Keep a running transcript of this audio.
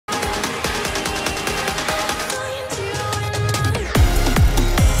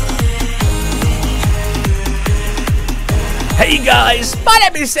Hey guys, my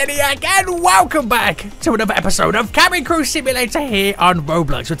name is Seniac and welcome back to another episode of Cabin Crew Simulator here on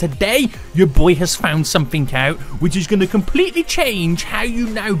Roblox. So today, your boy has found something out which is going to completely change how you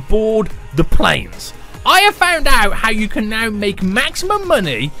now board the planes. I have found out how you can now make maximum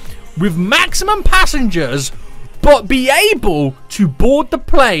money with maximum passengers, but be able to board the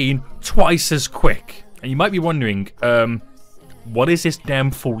plane twice as quick. And you might be wondering, what is this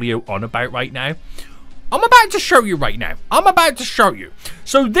damn folio on about right now? I'm about to show you right now.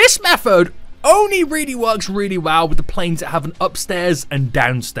 So this method only really works really well with the planes that have an upstairs and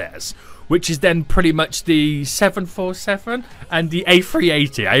downstairs, which is then pretty much the 747 and the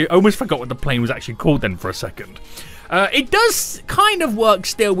A380. I almost forgot what the plane was actually called then for a second. It does kind of work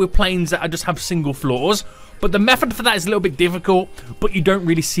still with planes that just have single floors, but the method for that is a little bit difficult, but you don't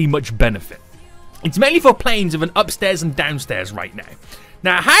really see much benefit. It's mainly for planes with an upstairs and downstairs right now.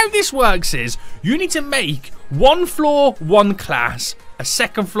 Now, how this works is you need to make one floor, one class, a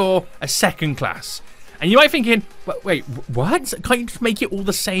second floor, a second class. And you might be thinking, wait, what? Can't you just make it all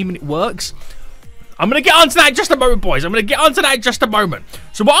the same and it works? I'm going to get onto that in just a moment, boys. I'm going to get onto that in just a moment.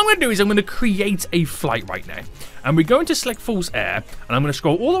 So what I'm going to do is I'm going to create a flight right now. And we're going to select False Air. And I'm going to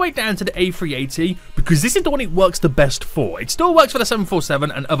scroll all the way down to the A380 because this is the one it works the best for. It still works for the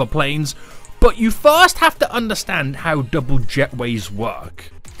 747 and other planes, but you first have to understand how double jetways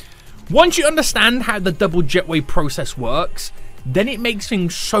work. Once you understand how the double jetway process works, then it makes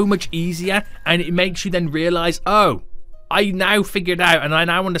things so much easier, and it makes you then realize, oh, I now figured out and I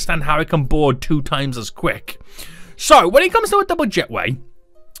now understand how I can board 2 times as quick. So when it comes to a double jetway,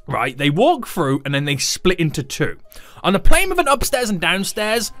 right, they walk through and then they split into 2. On a plane with an upstairs and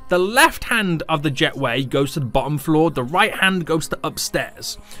downstairs, the left hand of the jetway goes to the bottom floor, the right hand goes to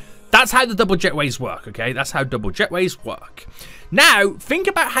upstairs. That's how the double jetways work, okay? That's how double jetways work. Now, think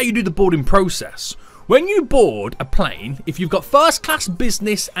about how you do the boarding process. When you board a plane, if you've got first class,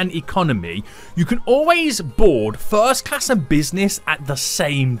 business and economy, you can always board first class and business at the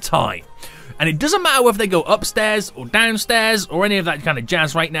same time. And it doesn't matter whether they go upstairs or downstairs or any of that kind of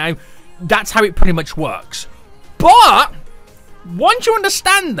jazz right now. That's how it pretty much works. But once you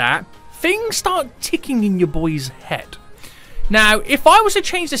understand that, things start ticking in your boy's head. Now, if I was to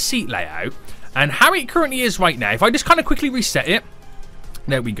change the seat layout, and how it currently is right now, if I just kind of quickly reset it,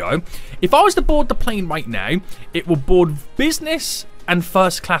 there we go. If I was to board the plane right now, it will board business and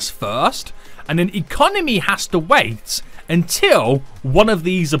first class first, and then economy has to wait until one of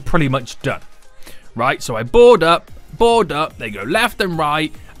these are pretty much done. Right, so I board up, they go left and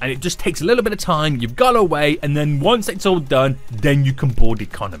right, and it just takes a little bit of time, you've got to wait, and then once it's all done, then you can board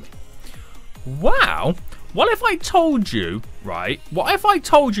economy. Wow. What if I told you, right? What if I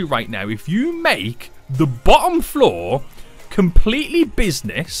told you right now, if you make the bottom floor completely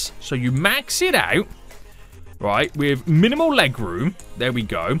business, so you max it out, right, with minimal leg room, there we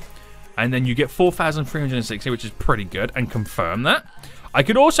go, and then you get 4,360, which is pretty good, and confirm that. I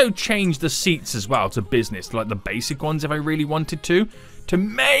could also change the seats as well to business, like the basic ones if I really wanted to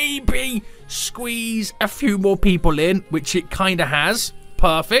maybe squeeze a few more people in, which it kind of has.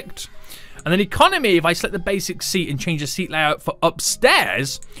 Perfect. And then economy, if I select the basic seat and change the seat layout for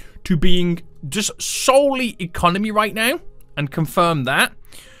upstairs to being just solely economy right now and confirm that,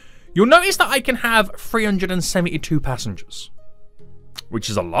 you'll notice that I can have 372 passengers,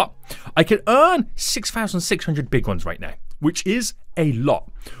 which is a lot. I can earn 6,600 big ones right now, which is a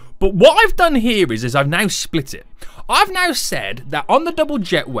lot. But what I've done here is I've now split it. I've now said that on the double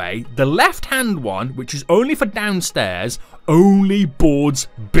jetway, the left-hand one, which is only for downstairs, only boards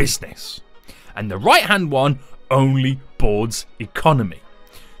business. And the right-hand one only boards economy.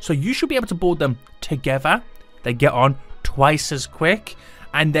 So you should be able to board them together. They get on twice as quick.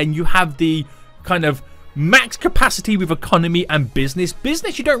 And then you have the kind of max capacity with economy and business.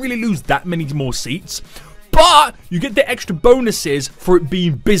 Business, you don't really lose that many more seats. But you get the extra bonuses for it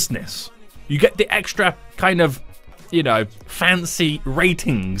being business. You get the extra kind of, you know, fancy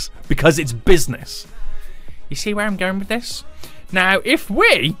ratings because it's business. You see where I'm going with this? Now, if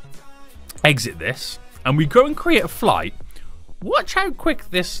we exit this and we go and create a flight, watch how quick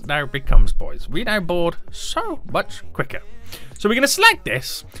this now becomes, boys. We now board so much quicker. So we're going to select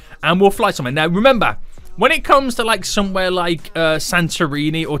this and we'll fly somewhere. Now, remember, when it comes to like somewhere like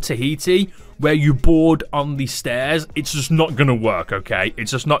Santorini or Tahiti, where you board on the stairs, it's just not going to work, okay? It's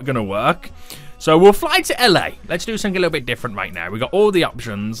just not going to work. So we'll fly to LA. Let's do something a little bit different right now. We got all the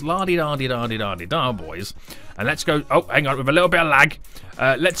options. La-di-da-di-da-di-da-di-da, boys. And let's go. Oh, hang on. With a little bit of lag.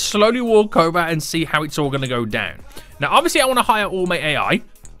 Let's slowly walk over and see how it's all going to go down. Now, obviously, I want to hire all my AI.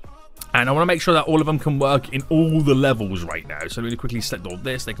 And I want to make sure that all of them can work in all the levels right now. So really quickly select all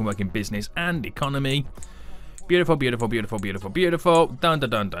this. They can work in business and economy. Beautiful, beautiful, beautiful, beautiful, beautiful. Dun, dun,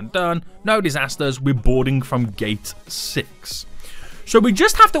 dun, dun, dun. No disasters. We're boarding from gate 6. So we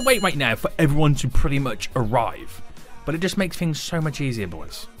just have to wait right now for everyone to pretty much arrive. But it just makes things so much easier,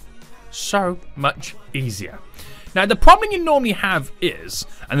 boys. So much easier. Now, the problem you normally have is,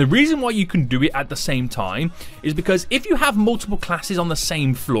 and the reason why you can do it at the same time, is because if you have multiple classes on the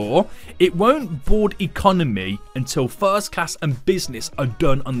same floor, it won't board economy until first class and business are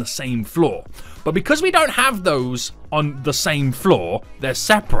done on the same floor. But because we don't have those on the same floor, they're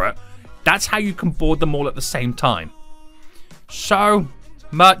separate, that's how you can board them all at the same time. So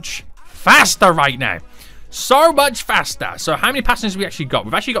much faster right now. So much faster. So how many passengers have we actually got?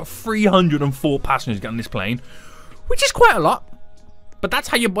 We've actually got 304 passengers on this plane, which is quite a lot. But that's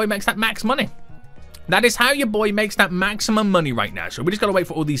how your boy makes that max money. That is how your boy makes that maximum money right now. So we just got to wait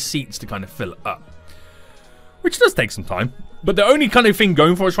for all these seats to kind of fill up, which does take some time. But the only kind of thing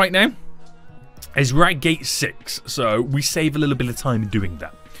going for us right now is we're at gate 6. So we save a little bit of time doing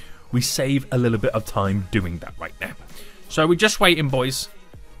that. We save a little bit of time doing that right now. So we're just waiting, boys.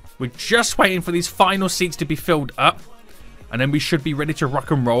 We're just waiting for these final seats to be filled up. And then we should be ready to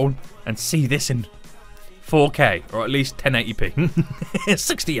rock and roll and see this in 4K, or at least 1080p.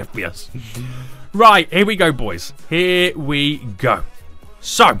 60 FPS. Right, here we go, boys. Here we go.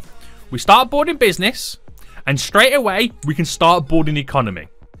 So, we start boarding business, and straight away, we can start boarding economy.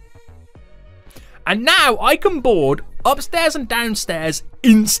 And now, I can board upstairs and downstairs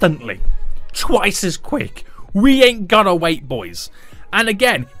instantly. Twice as quick. We ain't gonna wait, boys. And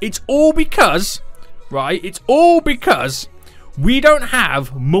again, it's all because, right, it's all because we don't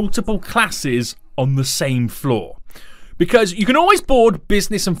have multiple classes on the same floor. Because you can always board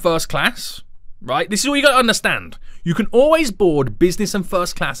business and first class, right? This is all you got to understand. You can always board business and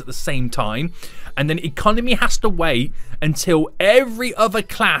first class at the same time, and then economy has to wait until every other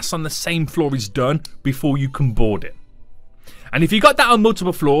class on the same floor is done before you can board it. And if you got that on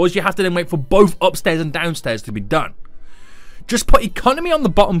multiple floors, you have to then wait for both upstairs and downstairs to be done. Just put economy on the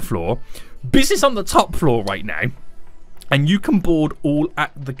bottom floor, business on the top floor right now, and you can board all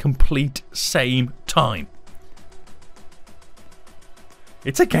at the complete same time.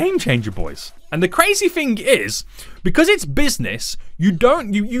 It's a game changer, boys. And the crazy thing is, because it's business, you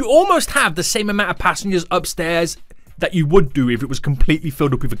almost have the same amount of passengers upstairs that you would do if it was completely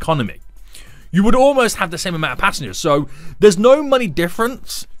filled up with economy. You would almost have the same amount of passengers. So there's no money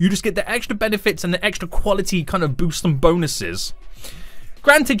difference. You just get the extra benefits and the extra quality kind of boost and bonuses.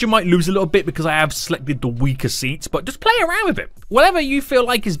 Granted, you might lose a little bit because I have selected the weaker seats, but just play around with it. Whatever you feel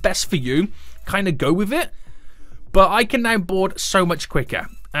like is best for you, kind of go with it. But I can now board so much quicker.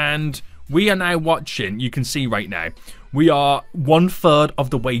 And we are now watching, you can see right now, we are 1/3 of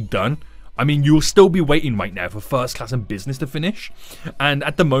the way done. I mean, you'll still be waiting right now for first class and business to finish. And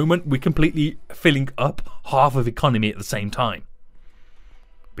at the moment, we're completely filling up half of economy at the same time.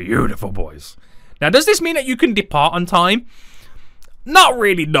 Beautiful, boys. Now, does this mean that you can depart on time? Not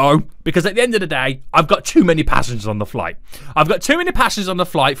really, no. Because at the end of the day, I've got too many passengers on the flight. I've got too many passengers on the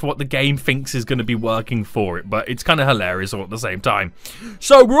flight for what the game thinks is going to be working for it. But it's kind of hilarious all at the same time.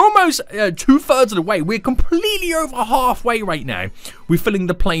 So we're almost 2/3 of the way. We're completely over halfway right now. We're filling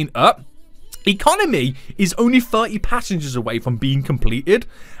the plane up. Economy is only 30 passengers away from being completed,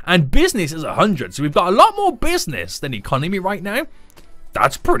 and business is 100. So we've got a lot more business than economy right now.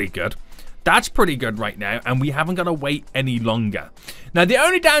 That's pretty good. That's pretty good right now, and we haven't got to wait any longer. Now, the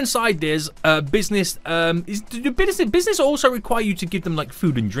only downside is business also require you to give them like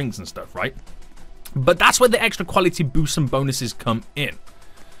food and drinks and stuff, right? But that's where the extra quality boosts and bonuses come in.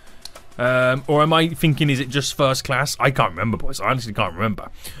 Or am I thinking, is it just first class? I can't remember, boys. I honestly can't remember.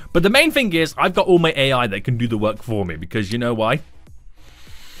 But the main thing is, I've got all my AI that can do the work for me. Because you know why?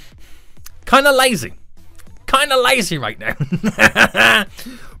 Kind of lazy. Kind of lazy right now.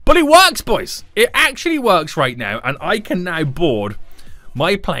 But it works, boys. It actually works right now. And I can now board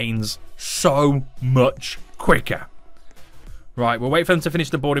my planes so much quicker. Right, we'll wait for them to finish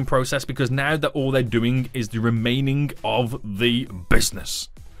the boarding process. Because now that all they're doing is the remaining of the business.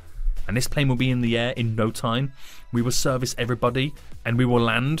 And this plane will be in the air in no time. We will service everybody and we will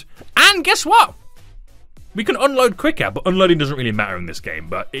land. And guess what? We can unload quicker, but unloading doesn't really matter in this game.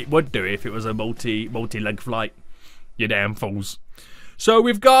 But it would do if it was a multi-leg flight. You damn fools. So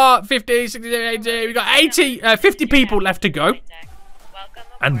we've got 50, 60, 80, we've got 50 people left to go.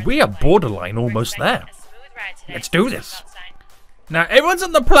 And we are borderline almost there. Let's do this. Now, everyone's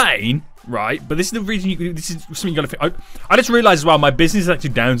on the plane, right? But this is the reason this is something you gotta think. I just realized as well, my business is actually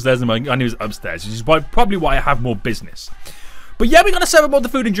downstairs and my money is upstairs, which is probably why I have more business. But yeah, we gotta serve up all the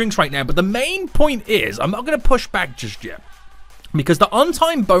food and drinks right now. But the main point is, I'm not gonna push back just yet. Because the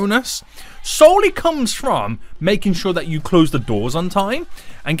on-time bonus solely comes from making sure that you close the doors on time.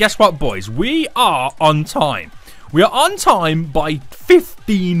 And guess what, boys? We are on time. We are on time by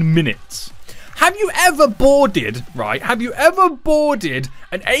 15 minutes. Have you ever boarded, right? Have you ever boarded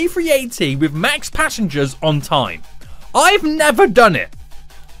an A380 with max passengers on time? I've never done it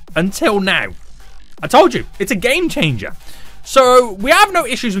until now. I told you, it's a game changer. So we have no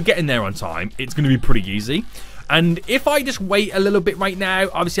issues with getting there on time. It's going to be pretty easy. And if I just wait a little bit right now,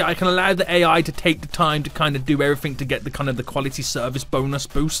 obviously I can allow the AI to take the time to kind of do everything to get the kind of the quality service bonus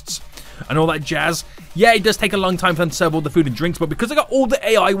boosts and all that jazz. Yeah, it does take a long time for them to serve all the food and drinks, but because I got all the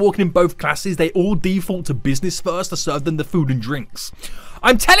AI working in both classes, they all default to business first to serve them the food and drinks.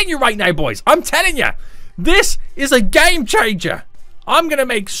 I'm telling you right now, boys, I'm telling you, this is a game changer. I'm going to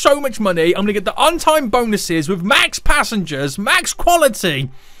make so much money. I'm going to get the on-time bonuses with max passengers, max quality.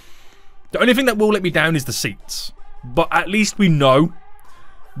 The only thing that will let me down is the seats. But at least we know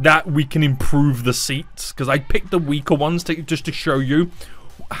that we can improve the seats. Because I picked the weaker ones just to show you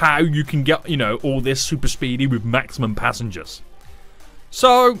how you can get, you know, all this super speedy with maximum passengers.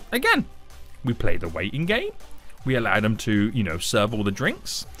 So, again, we play the waiting game. We allow them to, you know, serve all the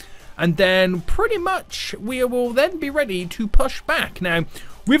drinks. And then pretty much we will then be ready to push back. Now,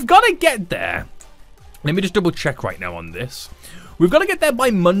 we've got to get there. Let me just double check right now on this. We've got to get there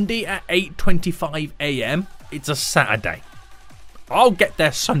by Monday at 8:25 AM. It's a Saturday. I'll get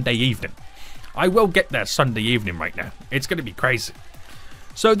there Sunday evening. I will get there Sunday evening right now. It's going to be crazy.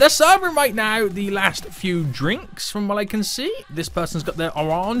 So they're serving right now the last few drinks from what I can see. This person's got their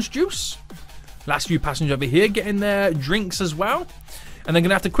orange juice. Last few passengers over here getting their drinks as well. And they're going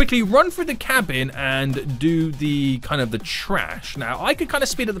to have to quickly run through the cabin and do the kind of the trash. Now, I could kind of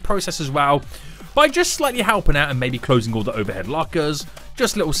speed up the process as well by just slightly helping out and maybe closing all the overhead lockers.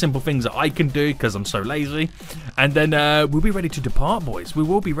 Just little simple things that I can do because I'm so lazy. And then we'll be ready to depart, boys. We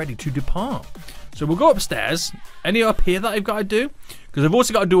will be ready to depart. So we'll go upstairs. Any up here that I've got to do? Because I've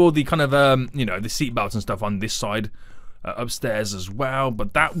also got to do all the kind of, you know, the seat belts and stuff on this side upstairs as well.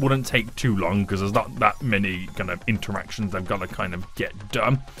 But that wouldn't take too long because there's not that many kind of interactions I've got to kind of get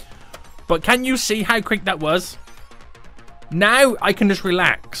done. But can you see how quick that was? Now I can just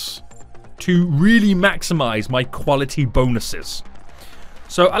relax to really maximize my quality bonuses.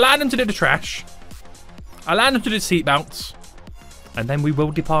 So allow them to do the trash, allow them to do the seatbelts, and then we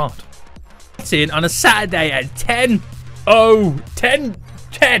will depart. It's in on a Saturday at 10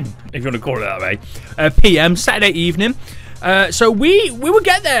 if you want to call it that way, PM, Saturday evening. So we will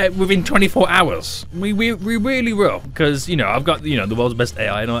get there within 24 hours. We really will, because, you know, I've got, you know, the world's best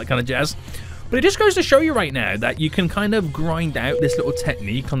AI and all that kind of jazz. But it just goes to show you right now that you can kind of grind out this little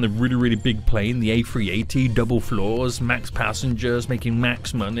technique on the really big plane, the A380, double floors, max passengers, making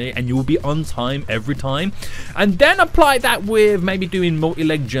max money, and you will be on time every time. And then apply that with maybe doing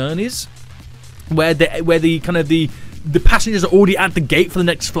multi-leg journeys, where the kind of the passengers are already at the gate for the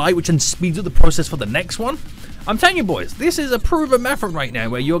next flight, which then speeds up the process for the next one. I'm telling you, boys, this is a proven method right now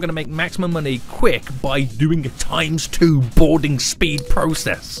where you're going to make maximum money quick by doing a ×2 boarding speed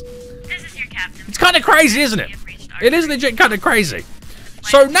process. It's kind of crazy, isn't it? It is legit kind of crazy.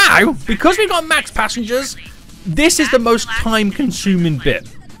 So now, because we got max passengers, this is the most time-consuming bit.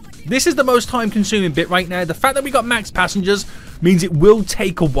 This is the most time-consuming bit right now. The fact that we got max passengers means it will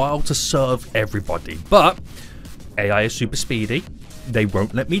take a while to serve everybody. But AI is super speedy. They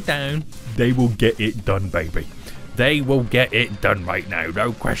won't let me down. They will get it done, baby. They will get it done right now.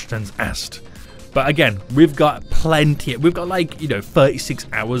 No questions asked. But again, we've got plenty. We've got like, you know, 36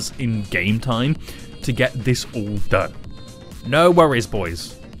 hours in game time to get this all done. No worries,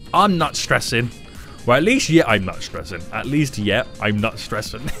 boys. I'm not stressing. Well, at least, yeah, I'm not stressing. At least, yeah, I'm not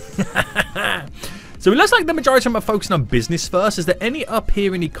stressing. So it looks like the majority of them are focusing on business first. Is there any up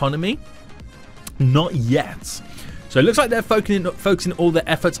here in economy? Not yet. So it looks like they're focusing all their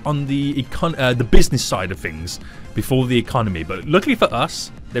efforts on the business side of things before the economy. But luckily for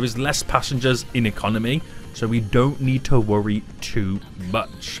us, there is less passengers in economy, so we don't need to worry too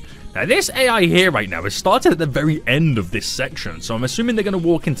much. Now, this AI here right now has started at the very end of this section, so I'm assuming they're going to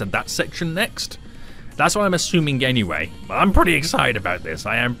walk into that section next. That's what I'm assuming anyway. But I'm pretty excited about this.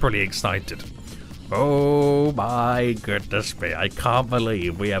 I am pretty excited. Oh my goodness me. I can't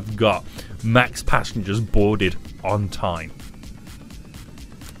believe we have got max passengers boarded on time.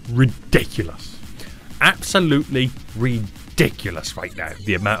 Ridiculous. Absolutely ridiculous right now,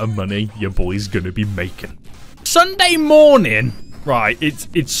 the amount of money your boy's going to be making. Sunday morning. Right,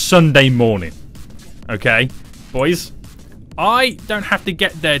 it's Sunday morning. Okay, boys? I don't have to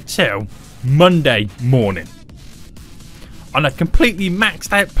get there till Monday morning. On a completely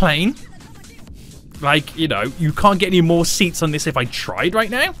maxed out plane. Like, you know, you can't get any more seats on this if I tried right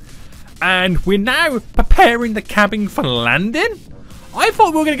now. And we're now preparing the cabin for landing. I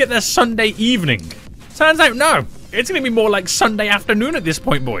thought we were going to get there Sunday evening. Turns out, no. It's going to be more like Sunday afternoon at this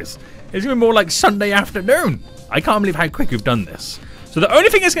point, boys. It's going to be more like Sunday afternoon. I can't believe how quick we've done this. So the only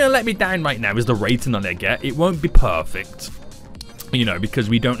thing that's going to let me down right now is the rating that I get. It won't be perfect, you know, because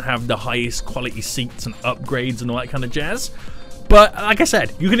we don't have the highest quality seats and upgrades and all that kind of jazz. But like I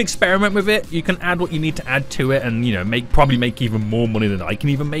said, you can experiment with it. You can add what you need to add to it and, you know, probably make even more money than I can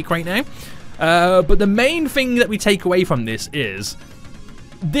even make right now. But the main thing that we take away from this is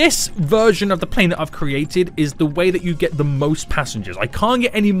this version of the plane that I've created is the way that you get the most passengers. I can't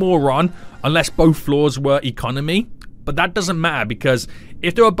get any more on unless both floors were economy. But that doesn't matter because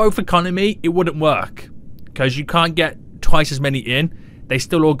if they were both economy, it wouldn't work. Because you can't get twice as many in. They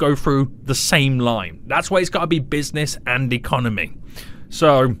still all go through the same line. That's why it's got to be business and economy.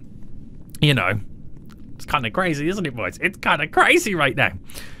 So, you know, it's kind of crazy, isn't it, boys? It's kind of crazy right now.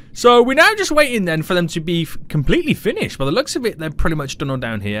 So we're now just waiting then for them to be completely finished. By the looks of it, they're pretty much done on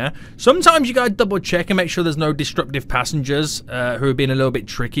down here. Sometimes you gotta double check and make sure there's no disruptive passengers who are being a little bit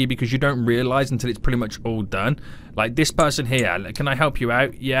tricky because you don't realize until it's pretty much all done. Like this person here, can I help you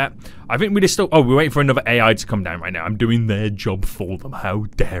out? Yeah. I think we're still, oh, we're waiting for another AI to come down right now. I'm doing their job for them. How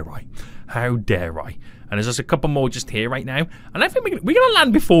dare I? How dare I? And there's just a couple more just here right now. And I think we're gonna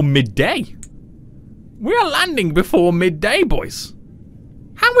land before midday. We are landing before midday, boys.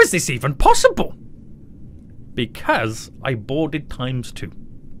 How is this even possible? Because I boarded ×2.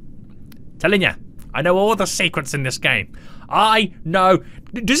 Telling ya, I know all the secrets in this game. I know.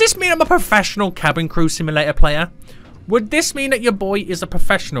 Does this mean I'm a professional cabin crew simulator player? Would this mean that your boy is a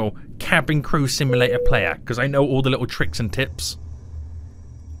professional cabin crew simulator player? Because I know all the little tricks and tips.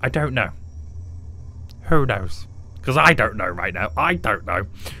 I don't know. Who knows? Because I don't know right now. I don't know.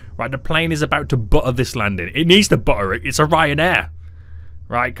 Right, the plane is about to butter this landing. It needs to butter it. It's a Ryanair.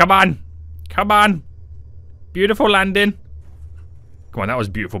 Right, come on. Come on. Beautiful landing. Come on, that was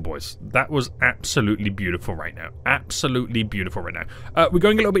beautiful, boys. That was absolutely beautiful right now. Absolutely beautiful right now. We're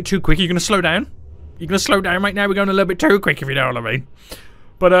going a little bit too quick. You're going to slow down? You're going to slow down right now? We're going a little bit too quick, if you know what I mean.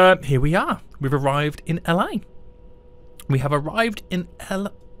 But here we are. We've arrived in LA. We have arrived in LA.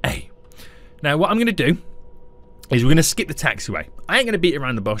 Now, what I'm going to do is we're going to skip the taxiway. I ain't going to beat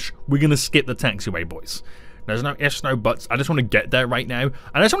around the bush. We're going to skip the taxiway, boys. There's no ifs, no buts. I just want to get there right now. And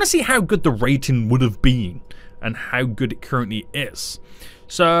I just want to see how good the rating would have been and how good it currently is.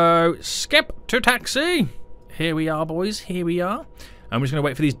 So, skip to taxi. Here we are, boys. Here we are. I'm just going to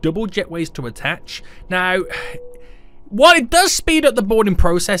wait for these double jetways to attach. Now, while it does speed up the boarding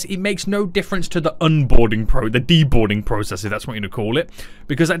process, it makes no difference to the the deboarding process, if that's what you're going to call it.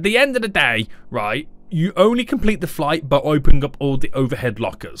 Because at the end of the day, right, you only complete the flight by opening up all the overhead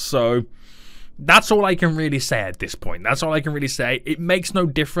lockers. So that's all I can really say at this point. That's all I can really say. It makes no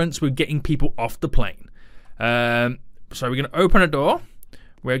difference with getting people off the plane. So we're going to open a door.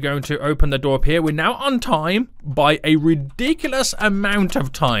 We're going to open the door up here. We're now on time by a ridiculous amount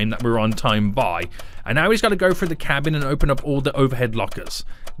of time that we're on time by. And now he's got to go through the cabin and open up all the overhead lockers.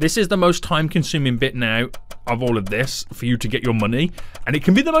 This is the most time-consuming bit now of all of this for you to get your money. And it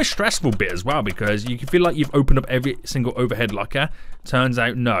can be the most stressful bit as well because you can feel like you've opened up every single overhead locker. Turns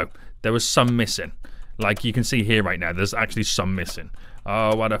out, no. There was some missing. Like you can see here right now, there's actually some missing.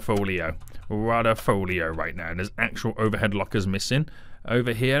 Oh, what a folio. What a folio right now. There's actual overhead lockers missing.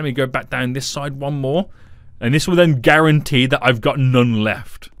 Over here, let me go back down this side one more. And this will then guarantee that I've got none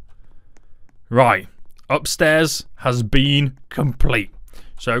left. Right. Upstairs has been complete.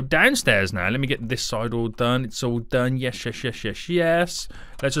 So downstairs now, let me get this side all done. It's all done. Yes, yes, yes, yes, yes.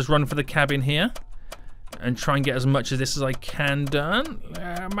 Let's just run for the cabin here. And try and get as much of this as I can done.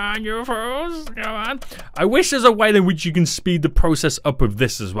 Come on, you fools. Come on. I wish there's a way in which you can speed the process up with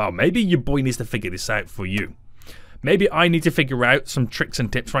this as well. Maybe your boy needs to figure this out for you. Maybe I need to figure out some tricks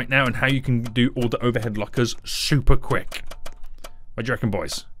and tips right now on how you can do all the overhead lockers super quick. What do you reckon,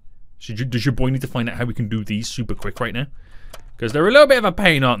 boys? Does your boy need to find out how we can do these super quick right now? Because they're a little bit of a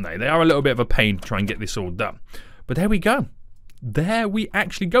pain, aren't they? They are a little bit of a pain to try and get this all done. But there we go. There we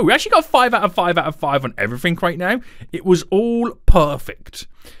actually go. We actually got 5 out of 5 out of 5 on everything right now. It was all perfect.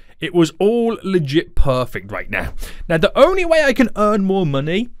 It was all legit perfect right now. Now, the only way I can earn more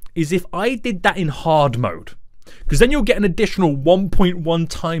money is if I did that in hard mode. Because then you'll get an additional 1.1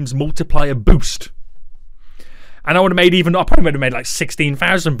 times multiplier boost. And I would have made I probably would have made like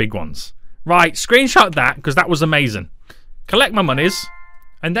 16,000 big ones. Right, screenshot that because that was amazing. Collect my monies.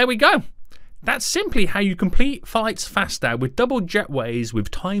 And there we go. That's simply how you complete flights faster with double jetways with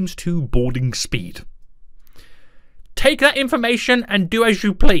 ×2 boarding speed. Take that information and do as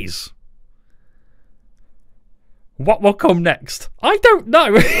you please. What will come next? I don't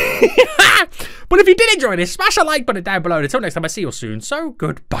know. But if you did enjoy this, smash a like button down below. Until next time, I see you soon. So,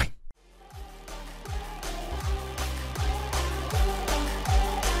 goodbye.